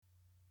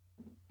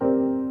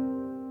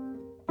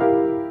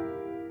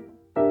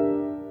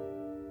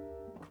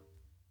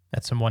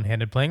That's some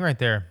one-handed playing right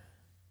there.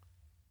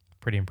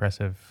 Pretty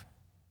impressive.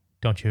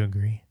 Don't you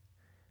agree?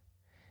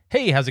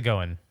 Hey, how's it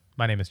going?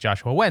 My name is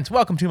Joshua Wentz.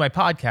 Welcome to my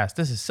podcast.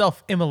 This is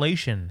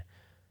Self-Immolation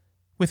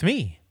with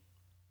me.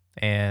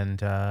 And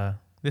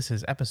this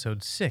is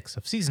episode 6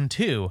 of season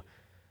 2.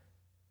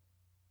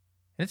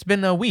 And it's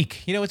been a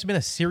week. It's been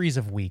a series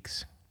of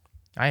weeks.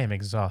 I am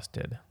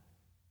exhausted.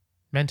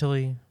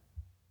 Mentally.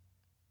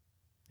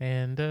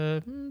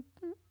 And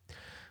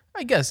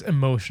I guess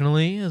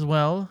emotionally as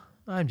well.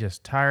 I'm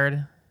just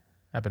tired.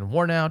 I've been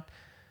worn out.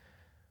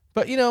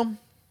 But,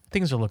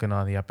 things are looking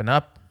on the up and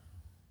up.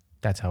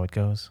 That's how it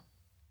goes.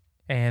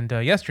 And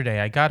yesterday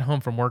I got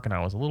home from work and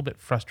I was a little bit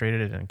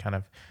frustrated and kind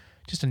of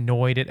just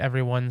annoyed at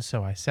everyone.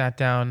 So I sat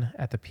down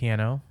at the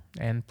piano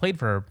and played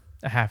for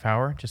a half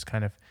hour. Just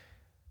kind of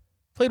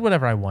played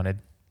whatever I wanted.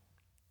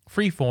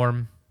 Free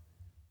form.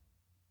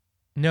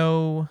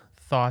 No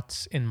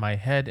thoughts in my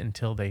head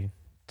until they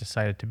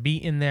decided to be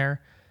in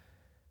there.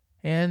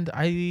 And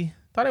I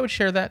thought I would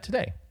share that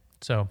today.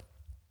 So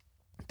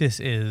this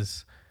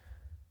is,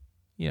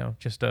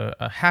 just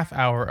a half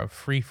hour of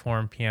free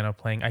form piano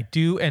playing. I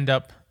do end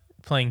up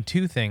playing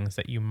two things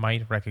that you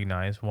might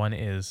recognize. One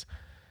is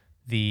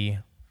the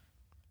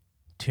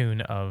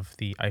tune of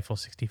the Eiffel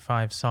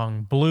 65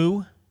 song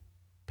Blue,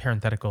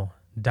 parenthetical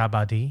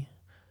Dabadi.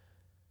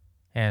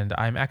 And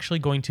I'm actually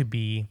going to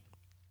be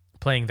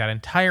playing that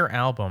entire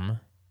album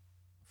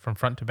from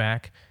front to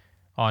back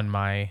on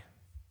my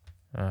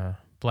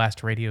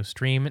Blast Radio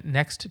stream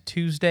next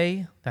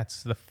Tuesday.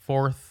 That's the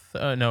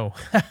 4th. No.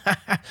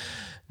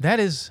 That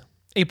is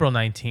April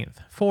 19th,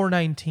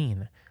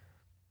 4/19.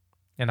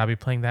 And I'll be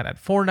playing that at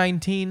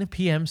 4:19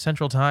 p.m.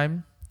 Central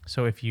Time.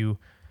 So if you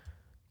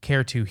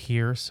care to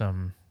hear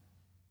some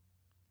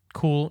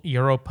cool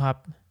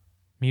Europop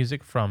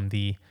music from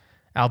the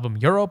album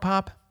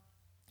Europop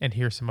and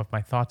hear some of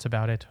my thoughts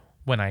about it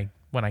when I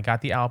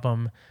got the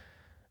album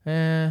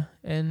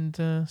and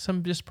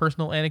some just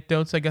personal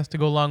anecdotes, I guess, to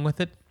go along with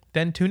it,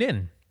 then tune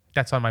in.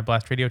 That's on my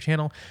Blast Radio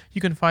channel.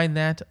 You can find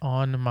that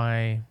on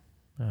my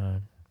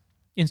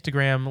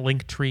Instagram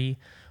link tree,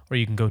 or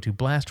you can go to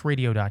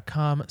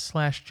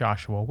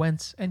blastradio.com/Joshua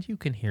Wentz, and you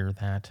can hear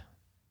that.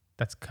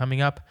 That's coming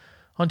up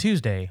on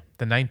Tuesday,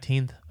 the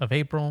 19th of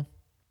April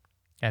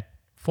at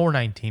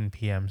 4:19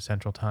 p.m.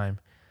 Central Time.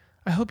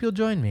 I hope you'll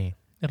join me.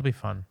 It'll be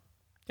fun.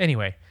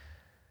 Anyway,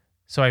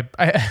 so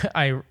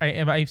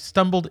I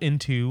stumbled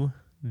into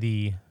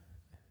the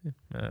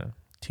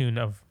tune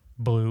of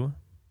Blue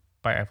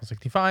by Eiffel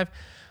 65.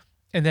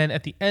 And then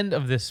at the end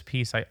of this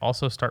piece, I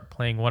also start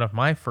playing one of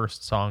my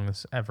first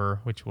songs ever,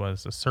 which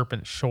was A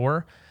Serpent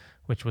Shore,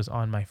 which was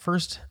on my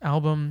first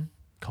album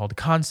called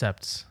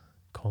Concepts,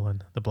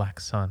 The Black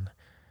Sun.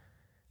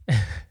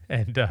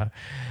 and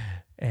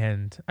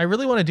I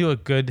really want to do a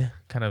good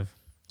kind of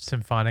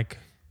symphonic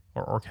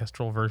or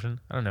orchestral version.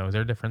 I don't know. Is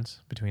there a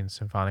difference between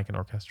symphonic and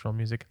orchestral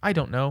music? I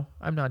don't know.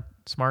 I'm not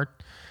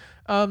smart.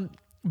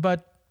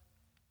 But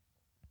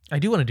I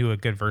do want to do a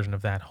good version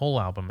of that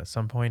whole album at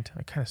some point.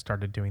 I kind of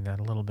started doing that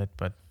a little bit,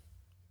 but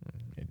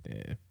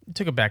it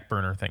took a back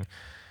burner thing.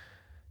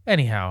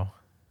 Anyhow,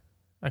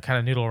 I kind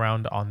of noodle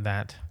around on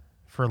that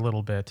for a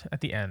little bit at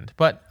the end.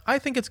 But I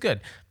think it's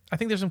good. I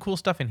think there's some cool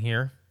stuff in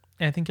here,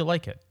 and I think you'll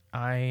like it.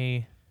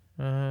 I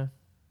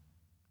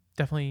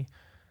definitely...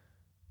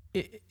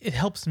 It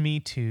helps me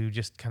to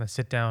just kind of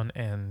sit down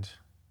and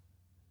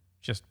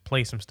just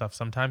play some stuff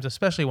sometimes,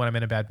 especially when I'm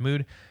in a bad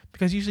mood,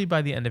 because usually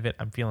by the end of it,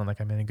 I'm feeling like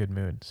I'm in a good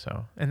mood.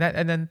 So, and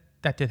then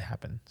that did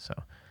happen. So,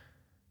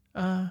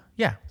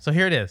 yeah. So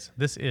here it is.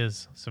 This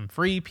is some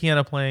free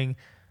piano playing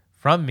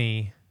from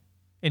me.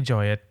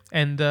 Enjoy it,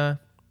 and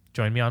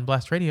join me on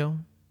Blast Radio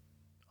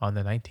on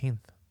the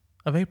 19th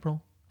of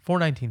April,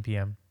 4:19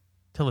 p.m.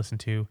 to listen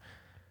to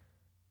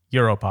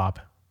Europop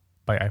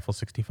by Eiffel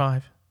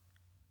 65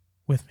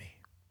 with me.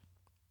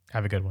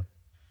 Have a good one.